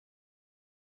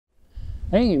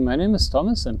Hey, my name is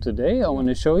Thomas and today I want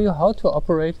to show you how to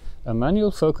operate a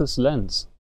manual focus lens.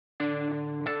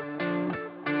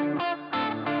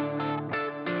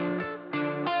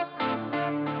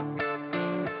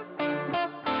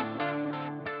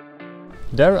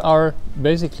 There are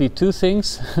basically two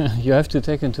things you have to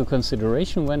take into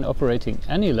consideration when operating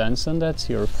any lens, and that's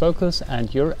your focus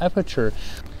and your aperture.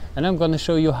 And I'm going to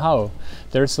show you how.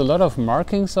 There's a lot of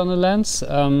markings on the lens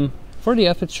for the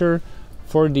aperture,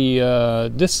 for the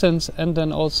distance, and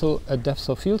then also a depth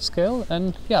of field scale.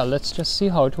 And yeah, let's just see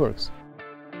how it works.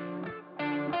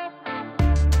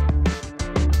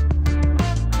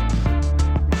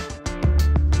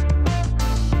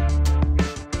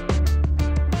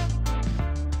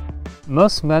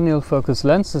 Most manual focus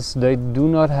lenses, they do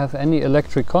not have any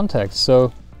electric contacts,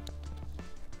 so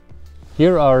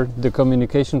here are the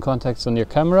communication contacts on your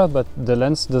camera, but the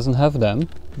lens doesn't have them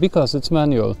because it's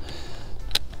manual.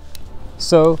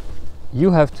 So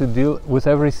you have to deal with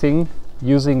everything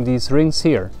using these rings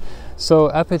here.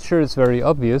 So aperture is very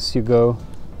obvious. You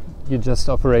just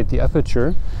operate the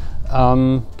aperture.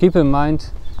 Keep in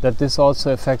mind that this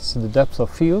also affects the depth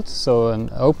of field. So an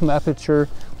open aperture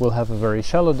will have a very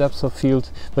shallow depth of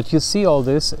field, but you see all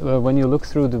this when you look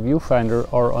through the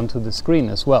viewfinder or onto the screen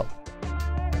as well.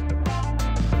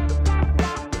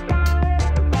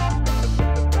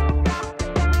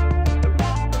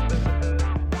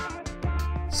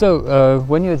 So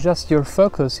when you adjust your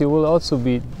focus, you will also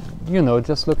be,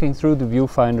 just looking through the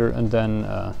viewfinder and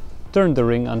then turn the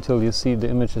ring until you see the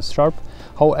image is sharp.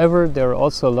 However, there are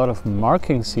also a lot of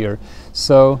markings here.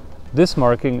 So this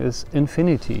marking is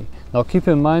infinity. Now keep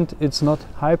in mind, it's not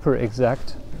hyper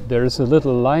exact. There is a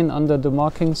little line under the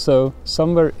marking, so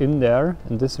somewhere in there,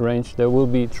 in this range, there will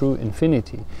be true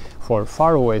infinity for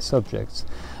faraway subjects.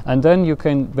 And then you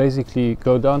can basically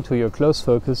go down to your close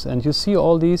focus and you see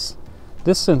all these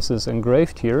distances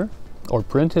engraved here or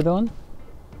printed on.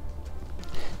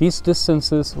 These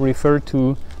distances refer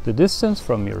to the distance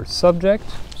from your subject,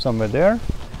 somewhere there,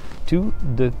 to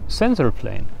the sensor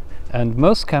plane. And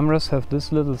most cameras have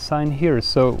this little sign here.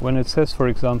 So when it says, for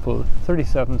example,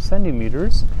 37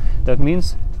 centimeters, that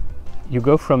means you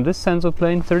go from this sensor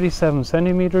plane 37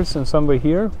 centimeters and somewhere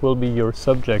here will be your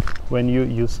subject when you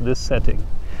use this setting.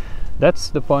 That's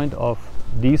the point of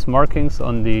these markings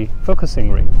on the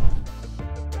focusing ring.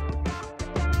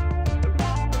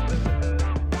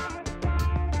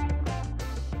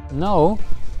 Now,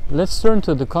 let's turn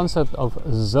to the concept of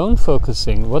zone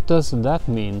focusing. What does that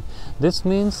mean? This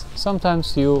means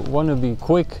sometimes you want to be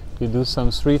quick, you do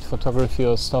some street photography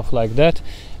or stuff like that,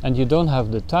 and you don't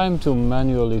have the time to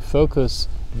manually focus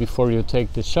before you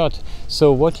take the shot.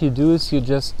 So what you do is you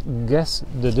just guess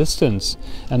the distance,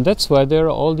 and that's why there are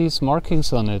all these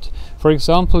markings on it. For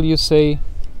example, you say,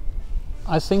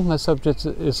 I think my subject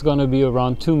is going to be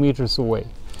around 2 meters away.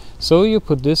 So you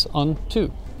put this on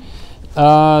 2.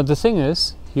 The thing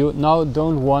is, you now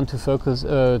don't want to focus,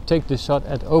 take the shot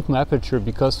at open aperture,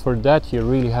 because for that you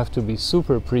really have to be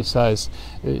super precise.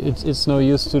 It's no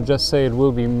use to just say it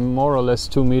will be more or less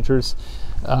 2 meters.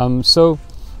 So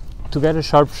to get a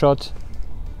sharp shot,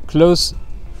 close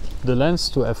the lens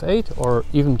to f8 or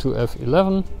even to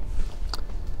f11,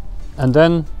 and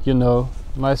then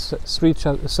my street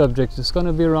subject is going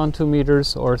to be around 2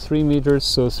 meters or 3 meters,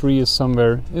 so 3 is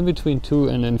somewhere in between 2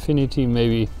 and infinity.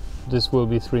 Maybe this will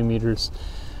be 3 meters.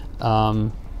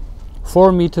 4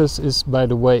 meters is, by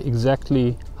the way,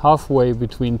 exactly halfway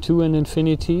between 2 and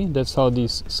infinity. That's how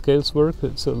these scales work.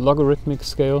 It's a logarithmic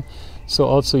scale. So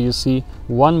also you see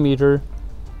 1 meter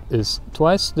is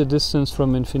twice the distance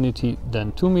from infinity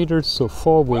than 2 meters. So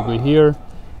 4 will be here,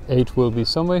 8 will be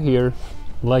somewhere here,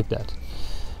 like that.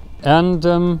 And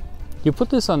you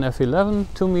put this on f11,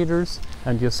 2 meters,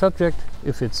 and your subject,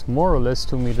 if it's more or less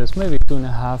 2 meters, maybe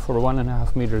 2.5 or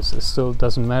 1.5 meters, it still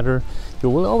doesn't matter. You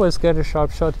will always get a sharp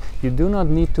shot. You do not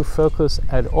need to focus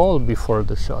at all before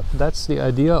the shot. That's the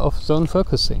idea of zone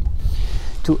focusing.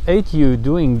 To aid you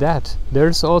doing that,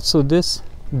 there's also this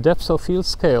depth of field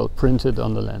scale printed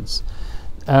on the lens.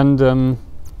 And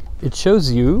it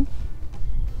shows you,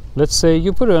 let's say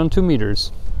you put it on 2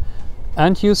 meters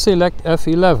and you select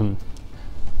f11.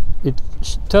 It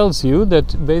tells you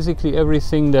that basically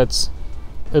everything that's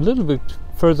a little bit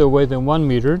further away than 1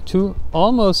 meter to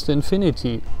almost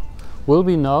infinity will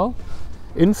be now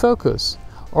in focus.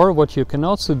 Or what you can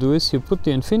also do is you put the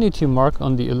infinity mark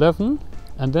on the 11,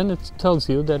 and then it tells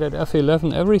you that at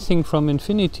f11 everything from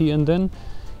infinity and then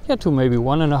to maybe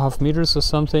 1.5 meters or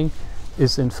something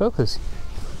is in focus.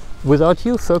 Without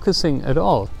you focusing at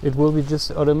all, it will be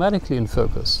just automatically in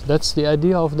focus. That's the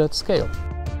idea of that scale.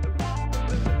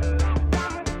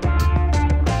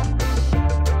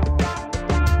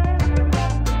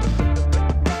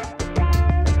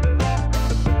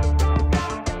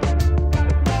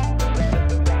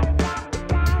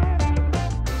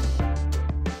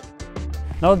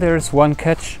 Now there's one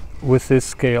catch with this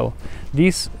scale.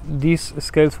 These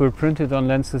scales were printed on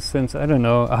lenses since, I don't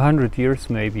know, 100 years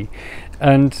maybe,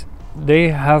 and they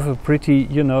have a pretty,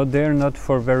 you know, they're not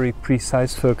for very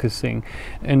precise focusing.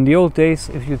 In the old days,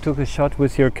 if you took a shot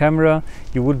with your camera,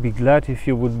 you would be glad if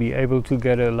you would be able to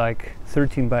get a like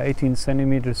 13 by 18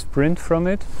 centimeters print from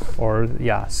it, or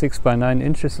yeah, 6 by 9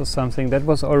 inches or something. That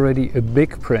was already a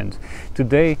big print.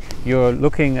 Today you're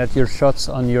looking at your shots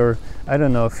on your, I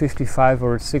don't know, 55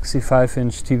 or 65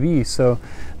 inch TV, so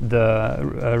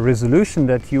the resolution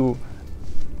that you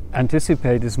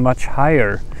anticipate is much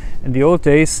higher. In the old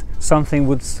days, something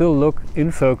would still look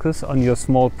in focus on your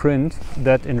small print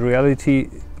that in reality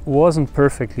wasn't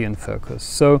perfectly in focus.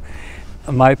 So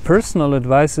my personal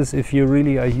advice is, if you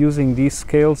really are using these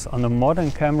scales on a modern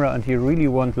camera and you really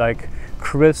want like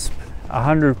crisp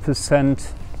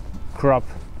 100% crop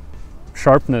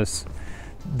sharpness,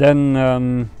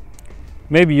 then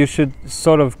maybe you should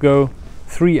sort of go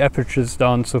 3 apertures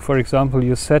down. So for example,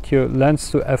 you set your lens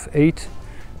to f8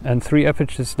 and 3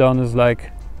 apertures down is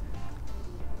like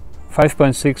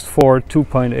 5.6, 4,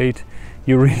 2.8.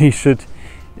 You really should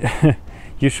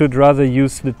you should rather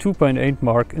use the 2.8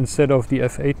 mark instead of the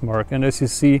f8 mark, and as you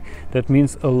see, that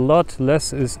means a lot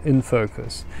less is in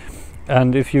focus.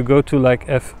 And if you go to like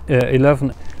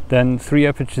f11, then 3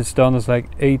 apertures down is like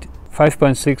 8,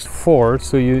 5.6, 4,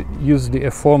 so you use the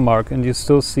f4 mark and you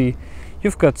still see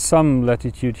you've got some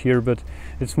latitude here, but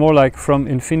it's more like from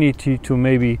infinity to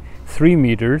maybe 3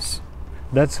 meters.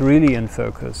 That's really in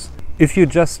focus. If you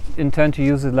just intend to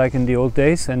use it like in the old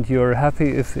days and you're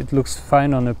happy if it looks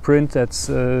fine on a print that's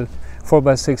 4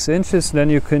 by 6 inches, then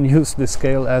you can use the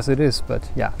scale as it is. But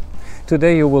yeah,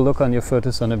 today you will look on your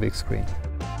photos on a big screen.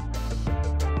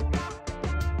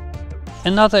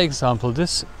 Another example,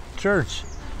 this church.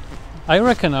 I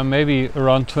reckon I'm maybe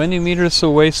around 20 meters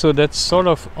away, so that's sort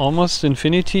of almost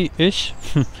infinity-ish.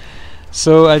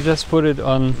 So I just put it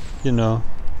on, you know,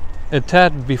 a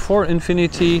tad before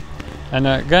infinity. And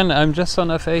again, I'm just on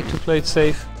f8 to play it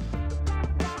safe.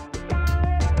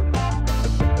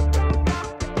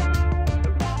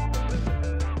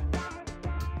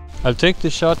 I'll take the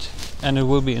shot and it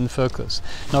will be in focus.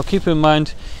 Now keep in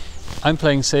mind, I'm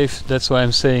playing safe, that's why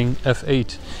I'm saying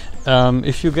f8.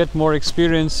 If you get more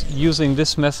experience using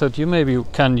this method, you maybe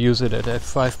can use it at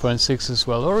f5.6 as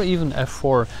well, or even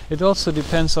f4. It also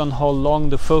depends on how long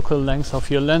the focal length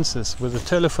of your lens is. With a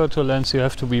telephoto lens you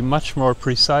have to be much more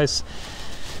precise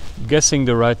guessing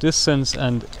the right distance,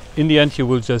 and in the end you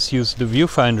will just use the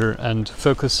viewfinder and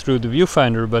focus through the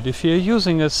viewfinder. But if you're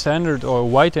using a standard or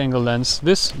wide angle lens,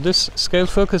 this scale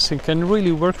focusing can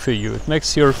really work for you. It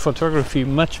makes your photography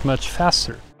much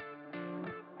faster.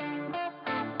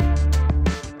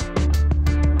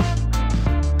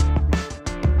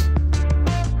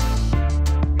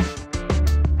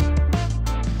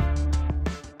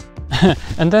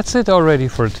 And that's it already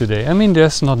for today. I mean,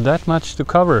 there's not that much to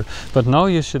cover, but now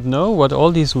you should know what all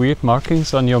these weird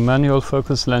markings on your manual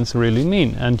focus lens really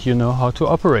mean, and you know how to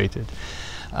operate it.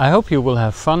 I hope you will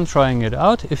have fun trying it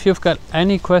out. If you've got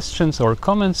any questions or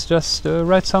comments, just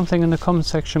write something in the comment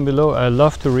section below. I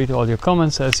love to read all your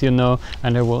comments, as you know,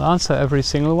 and I will answer every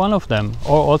single one of them,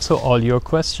 or also all your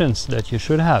questions that you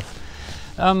should have.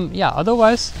 Yeah,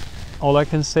 otherwise, all I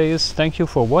can say is thank you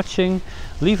for watching.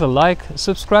 Leave a like,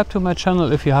 subscribe to my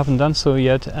channel if you haven't done so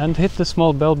yet, and hit the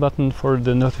small bell button for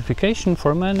the notification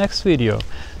for my next video.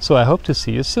 So I hope to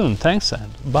see you soon. Thanks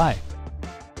and bye.